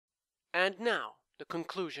And now, the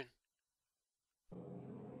conclusion.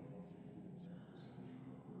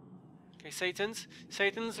 Okay,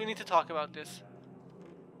 Satans, we need to talk about this.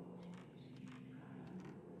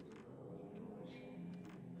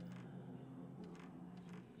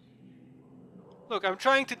 Look, I'm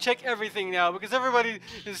trying to check everything now because everybody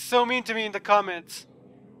is so mean to me in the comments.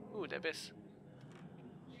 Ooh, the abyss.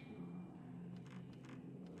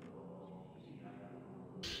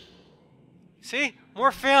 See?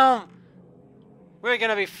 More film! We're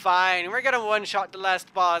gonna be fine. We're gonna one-shot the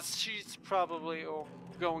last boss. She's probably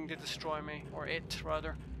going to destroy me. Or it,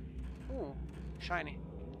 rather. Ooh, shiny.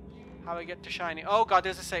 How do I get to shiny? Oh god,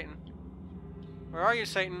 there's a Satan. Where are you,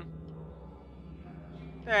 Satan?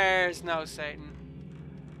 There's no Satan.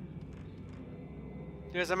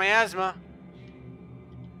 There's a miasma.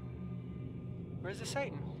 Where's the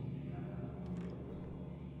Satan?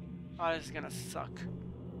 Oh, this is gonna suck.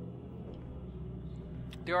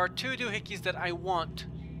 There are 2 doohickeys that I want.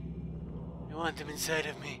 I want them inside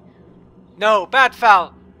of me. No, bad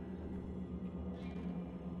foul!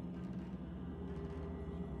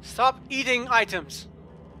 Stop eating items.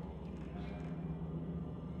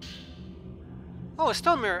 Oh, a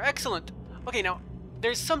stone mirror, excellent. Okay, now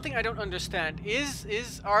there's something I don't understand. Is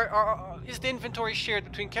the inventory shared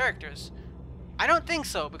between characters? I don't think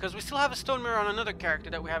so, because we still have a stone mirror on another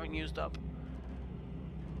character that we haven't used up.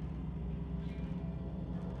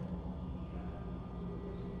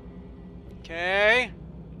 Okay.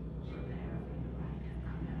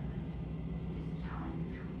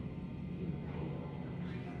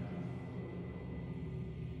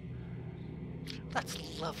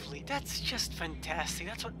 That's lovely. That's just fantastic.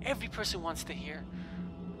 That's what every person wants to hear.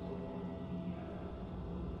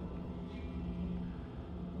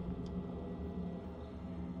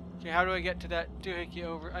 Okay, how do I get to that doohickey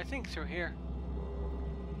over? I think through here.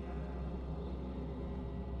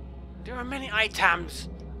 There are many items.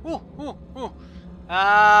 Ooh, ooh, ooh.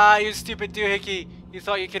 Ah, you stupid doohickey. You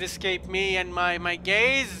thought you could escape me and my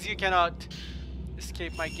gaze? You cannot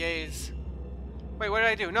escape my gaze. Wait, what did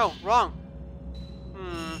I do? No, wrong.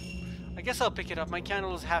 I guess I'll pick it up. My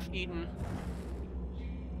candle is half eaten.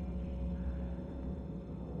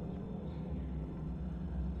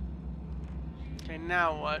 Okay,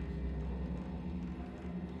 now what?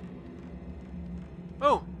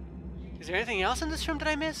 Oh! Is there anything else in this room that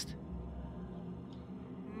I missed?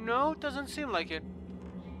 No, doesn't seem like it.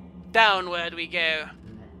 Downward we go.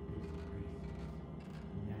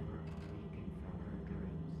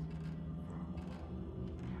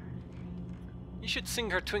 You should sing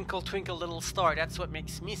her Twinkle Twinkle Little Star. That's what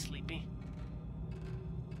makes me sleepy.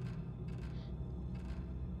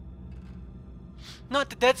 Not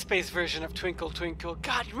the Dead Space version of Twinkle Twinkle.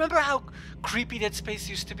 God, remember how creepy Dead Space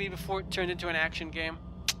used to be before it turned into an action game?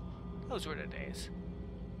 Those were the days.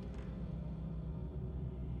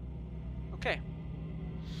 Okay.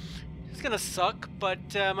 It's gonna suck, but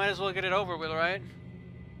might as well get it over with, right?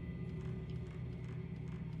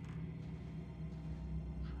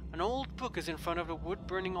 An old book is in front of the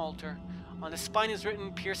wood-burning altar. On the spine is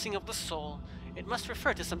written, "Piercing of the Soul." It must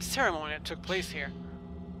refer to some ceremony that took place here.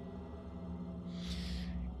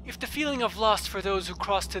 If the feeling of loss for those who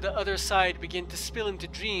cross to the other side begin to spill into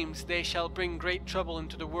dreams, they shall bring great trouble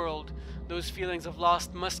into the world. Those feelings of loss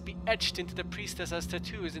must be etched into the priestess as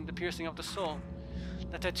tattoos in the piercing of the soul.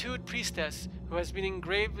 The tattooed priestess, who has been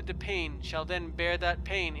engraved with the pain, shall then bear that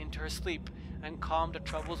pain into her sleep and calm the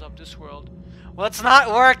troubles of this world. Well, it's not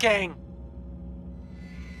working!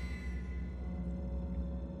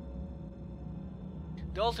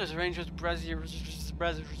 The altar is arranged with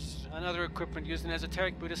braziers and other equipment used in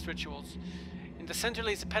esoteric Buddhist rituals. In the center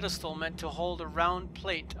lays a pedestal meant to hold a round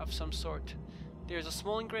plate of some sort. There is a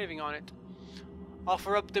small engraving on it.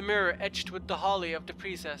 Offer up the mirror etched with the holly of the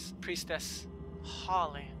priestess.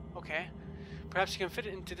 Holly. Okay. Perhaps you can fit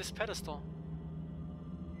it into this pedestal.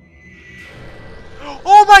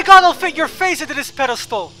 Oh my god, I'll fit your face into this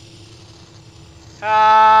pedestal!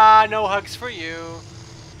 Ah, no hugs for you.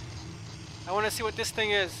 I want to see what this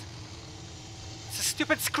thing is. It's a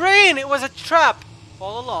stupid screen! It was a trap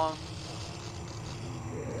all along.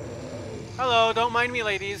 Hello, don't mind me,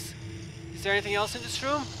 ladies. Is there anything else in this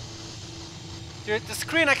room? The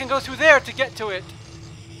screen, I can go through there to get to it.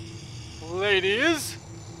 Ladies?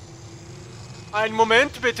 Ein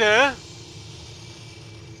Moment, bitte.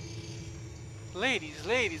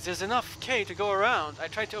 Ladies, there's enough K to go around. I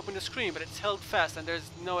tried to open the screen, but it's held fast and there's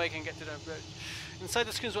no way I can get to the bed. Inside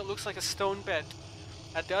the screen is what looks like a stone bed.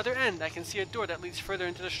 At the other end, I can see a door that leads further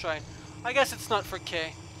into the shrine. I guess it's not for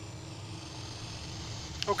K.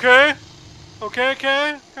 Okay.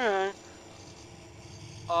 Okay.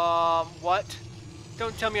 What?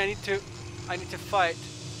 Don't tell me I need to fight.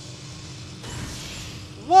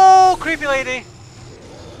 Whoa, creepy lady!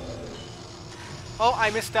 Oh, I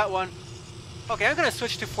missed that one. Okay, I'm gonna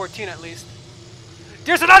switch to 14 at least.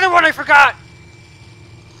 There's another one I forgot!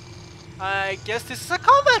 I guess this is a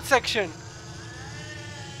combat section.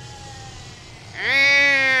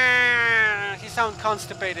 You sound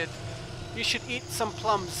constipated. You should eat some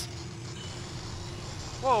plums.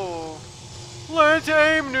 Whoa. Learn to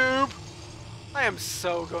aim, noob! I am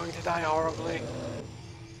so going to die horribly.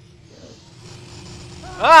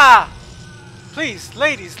 Ah! Please,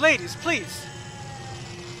 ladies, please.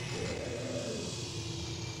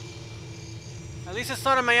 At least it's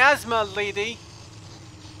not a miasma, lady.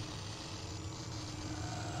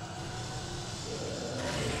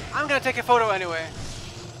 I'm gonna take a photo anyway.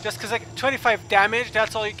 Just cause like 25 damage,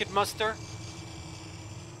 that's all you could muster.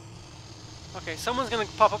 Okay, someone's gonna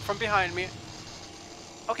pop up from behind me.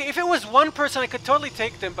 Okay, if it was one person I could totally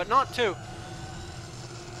take them, but not two.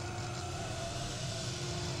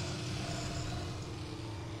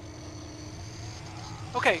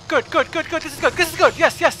 Okay, good. This is good.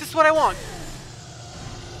 Yes, this is what I want.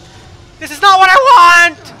 This is not what I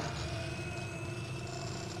want!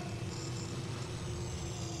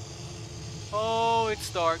 Oh, it's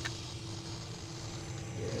dark.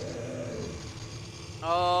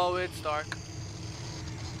 Oh, it's dark.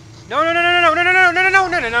 No.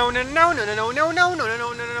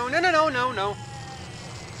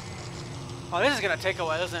 Oh, this is gonna take a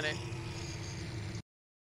while, isn't it?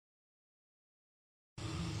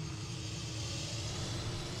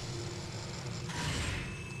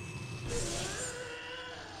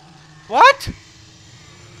 What?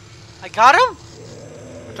 I got him?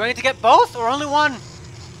 Do I need to get both or only one?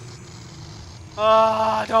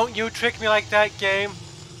 Ah, don't you trick me like that, game.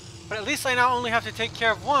 But at least I now only have to take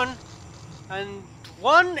care of one. And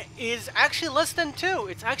one is actually less than two.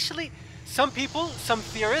 It's actually, some people, some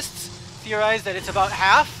theorists, theorize that it's about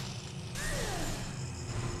half.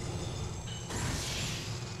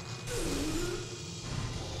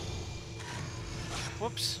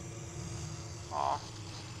 Whoops. Aw.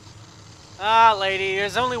 Ah, lady,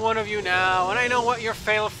 there's only one of you now, and I know what your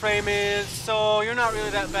fail frame is, so you're not really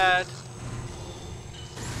that bad.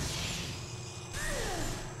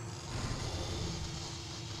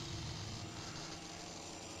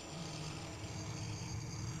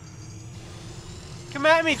 Come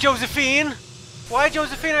at me, Josephine! Why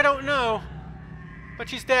Josephine, I don't know. But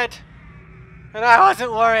she's dead. And I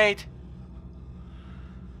wasn't worried.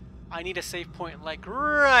 I need a save point, like,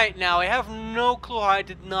 right now. I have no clue how I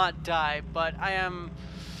did not die, but I am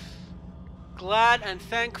glad and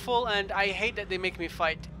thankful, and I hate that they make me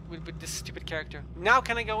fight with this stupid character. Now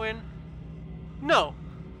can I go in? No.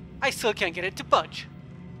 I still can't get it to budge.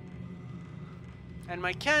 And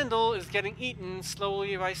my candle is getting eaten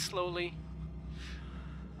slowly by slowly.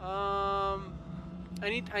 I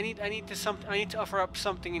need to offer up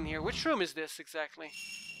something in here. Which room is this exactly?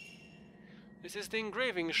 This is the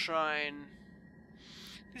engraving shrine.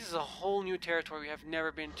 This is a whole new territory we have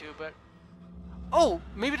never been to, but... Oh!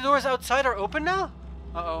 Maybe the doors outside are open now?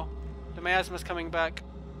 Uh-oh. The miasma's coming back.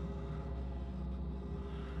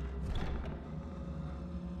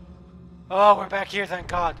 Oh, we're back here, thank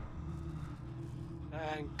God.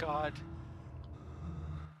 Thank God.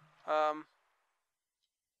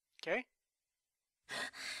 Okay.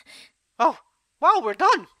 Oh! Wow, we're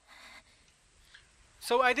done!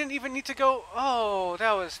 So I didn't even need to go. Oh,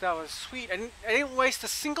 that was sweet. I didn't waste a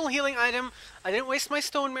single healing item. I didn't waste my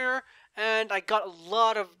stone mirror, and I got a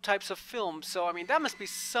lot of types of film. So I mean, that must be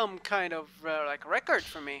some kind of like record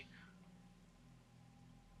for me.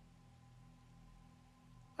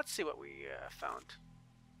 Let's see what we found.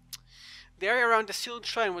 The area around the sealed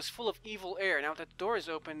shrine was full of evil air. Now that the door is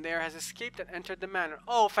open, the air has escaped and entered the manor.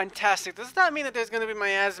 Oh, fantastic! Does that mean that there's going to be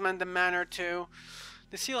miasma in the manor too?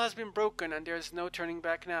 The seal has been broken, and there is no turning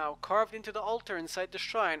back now. Carved into the altar inside the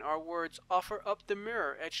shrine are words: "Offer up the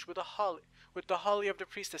mirror," etched with the holly of the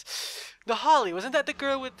priestess. The holly, wasn't that the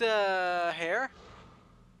girl with the hair?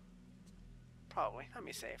 Probably. Let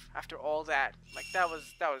me save. After all that, like that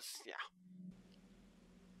was yeah.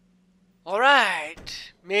 All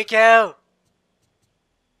right, Miku.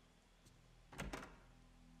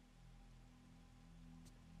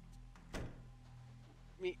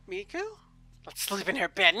 Miku? Let's sleep in her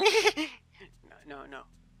bed. No.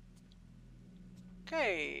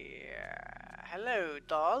 Okay. Hello,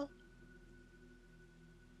 doll.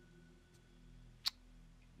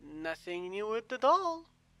 Nothing new with the doll.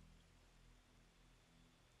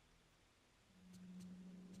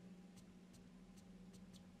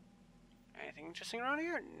 Anything interesting around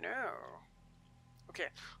here? No. Okay,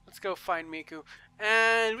 let's go find Miku.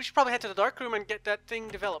 And we should probably head to the dark room and get that thing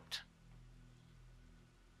developed.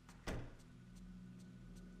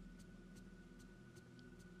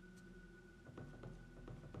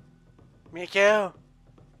 Miku!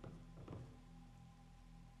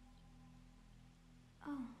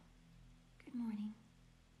 Oh, good morning.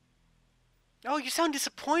 Oh, you sound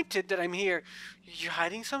disappointed that I'm here. You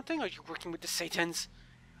hiding something? Are you working with the Satans?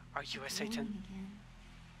 Are you a Satan? Morning again.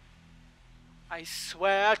 I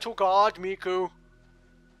swear to God, Miku.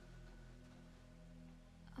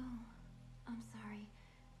 Oh, I'm sorry.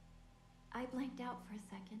 I blanked out for a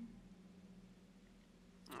second.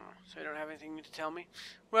 Oh, so you don't have anything to tell me?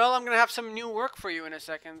 Well, I'm gonna have some new work for you in a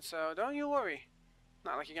second, so don't you worry.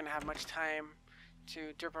 Not like you're gonna have much time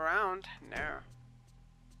to derp around. No.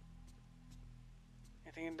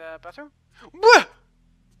 Anything in the bathroom? Wah!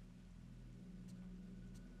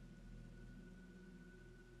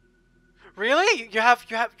 Really? You have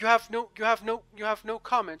no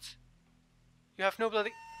comments. You have no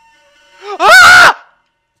bloody. Ah!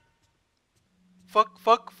 Fuck.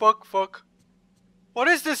 What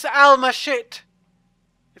is this Alma shit?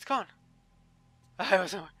 It's gone.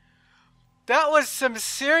 That was some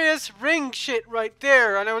serious ring shit right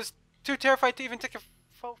there, and I was too terrified to even take a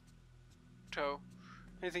photo.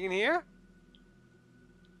 Anything in here?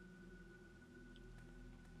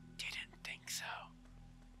 Didn't think so.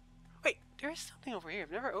 Wait, there is something over here.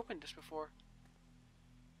 I've never opened this before.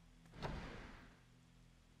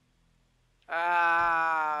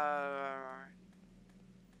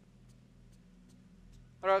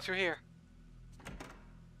 What about through here?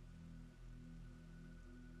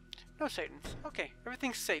 No Satans. Okay,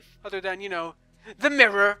 everything's safe. Other than, you know, the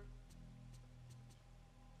mirror.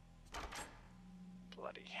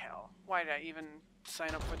 Bloody hell. Why did I even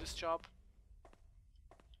sign up for this job?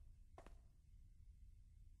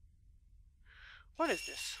 What is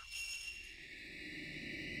this?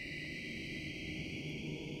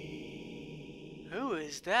 Who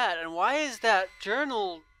is that? And why is that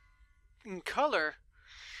journal in color?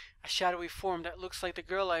 A shadowy form that looks like the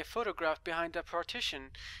girl I photographed behind that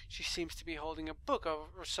partition. She seems to be holding a book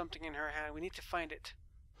or something in her hand. We need to find it.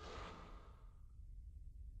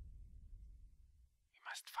 We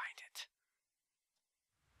must find it.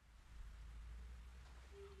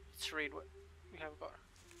 Let's read what we have got.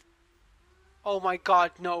 Oh my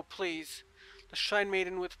god, no, please. The shrine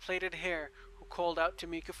maiden with plaited hair who called out to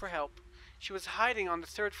Miku for help. She was hiding on the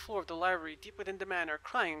third floor of the library, deep within the manor,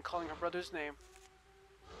 crying and calling her brother's name.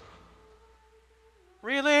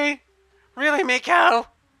 Really? Really, Miku?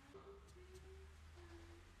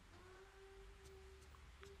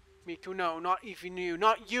 Miku, no, not even you.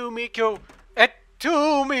 Not you, Miku. Et tu,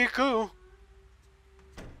 Miku.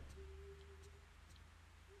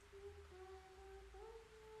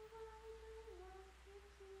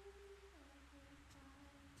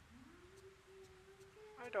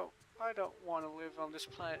 I don't want to live on this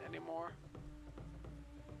planet anymore.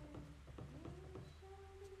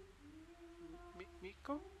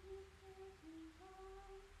 Miku?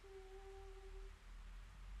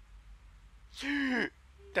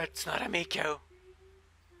 That's not a Miku.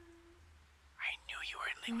 I knew you were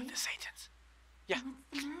in league with the Satans. Yeah.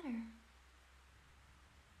 What's the matter?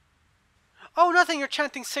 Oh, nothing. You're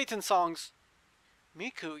chanting Satan songs.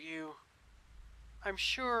 Miku, you... I'm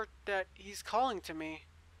sure that he's calling to me.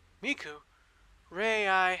 Miku, Rei,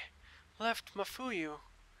 I left Mafuyu.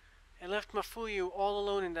 I left Mafuyu all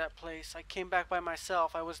alone in that place. I came back by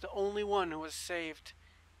myself. I was the only one who was saved.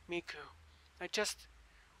 Miku, I just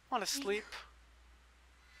want to sleep.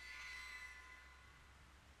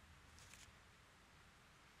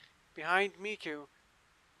 Behind Miku,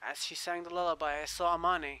 as she sang the lullaby, I saw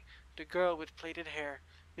Amane, the girl with plaited hair.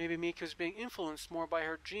 Maybe Miku's being influenced more by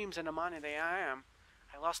her dreams and Amane than I am.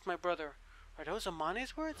 I lost my brother. Are those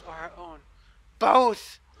Amane's words or her own?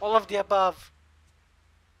 Both! All of the above.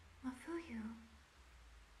 Mafuyu.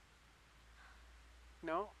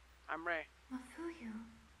 No, I'm Rei. Mafuyu.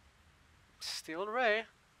 Still Rei.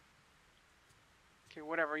 Okay,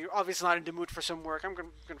 whatever. You're obviously not in the mood for some work. I'm gonna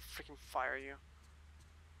freaking fire you.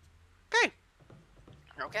 Okay.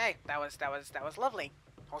 Okay, that was lovely. That was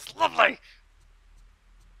lovely.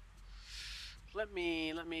 Let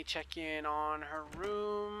me check in on her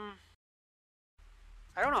room.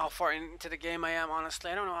 I don't know how far into the game I am,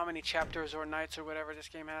 honestly. I don't know how many chapters or nights or whatever this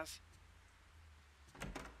game has.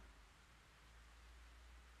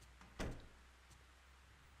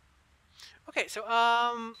 Okay, so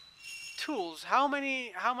tools. How much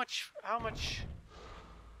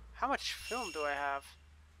film do I have?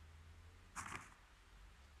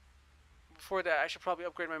 Before that, I should probably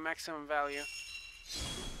upgrade my maximum value.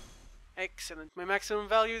 Excellent. My maximum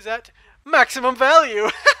value is at maximum value.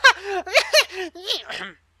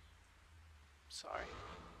 Sorry.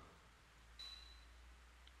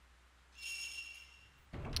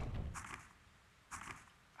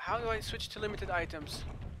 How do I switch to limited items?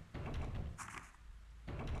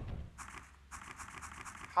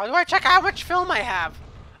 How do I check how much film I have?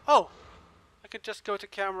 Oh, I could just go to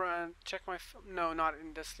camera and check my film. No, not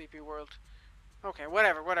in the Sleepy World. Okay,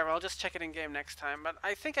 whatever. I'll just check it in game next time. But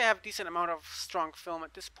I think I have a decent amount of strong film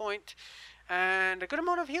at this point, and a good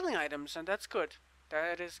amount of healing items, and that's good.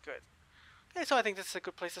 That is good. Okay, so I think this is a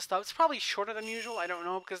good place to stop. It's probably shorter than usual. I don't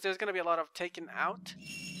know, because there's going to be a lot of taken out.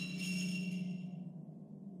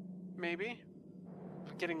 Maybe.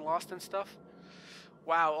 Getting lost and stuff.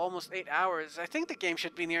 Wow, almost 8 hours. I think the game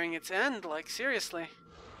should be nearing its end, like, seriously.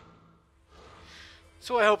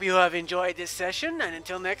 So I hope you have enjoyed this session, and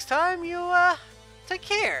until next time, you, take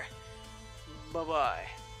care.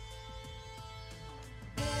 Bye-bye.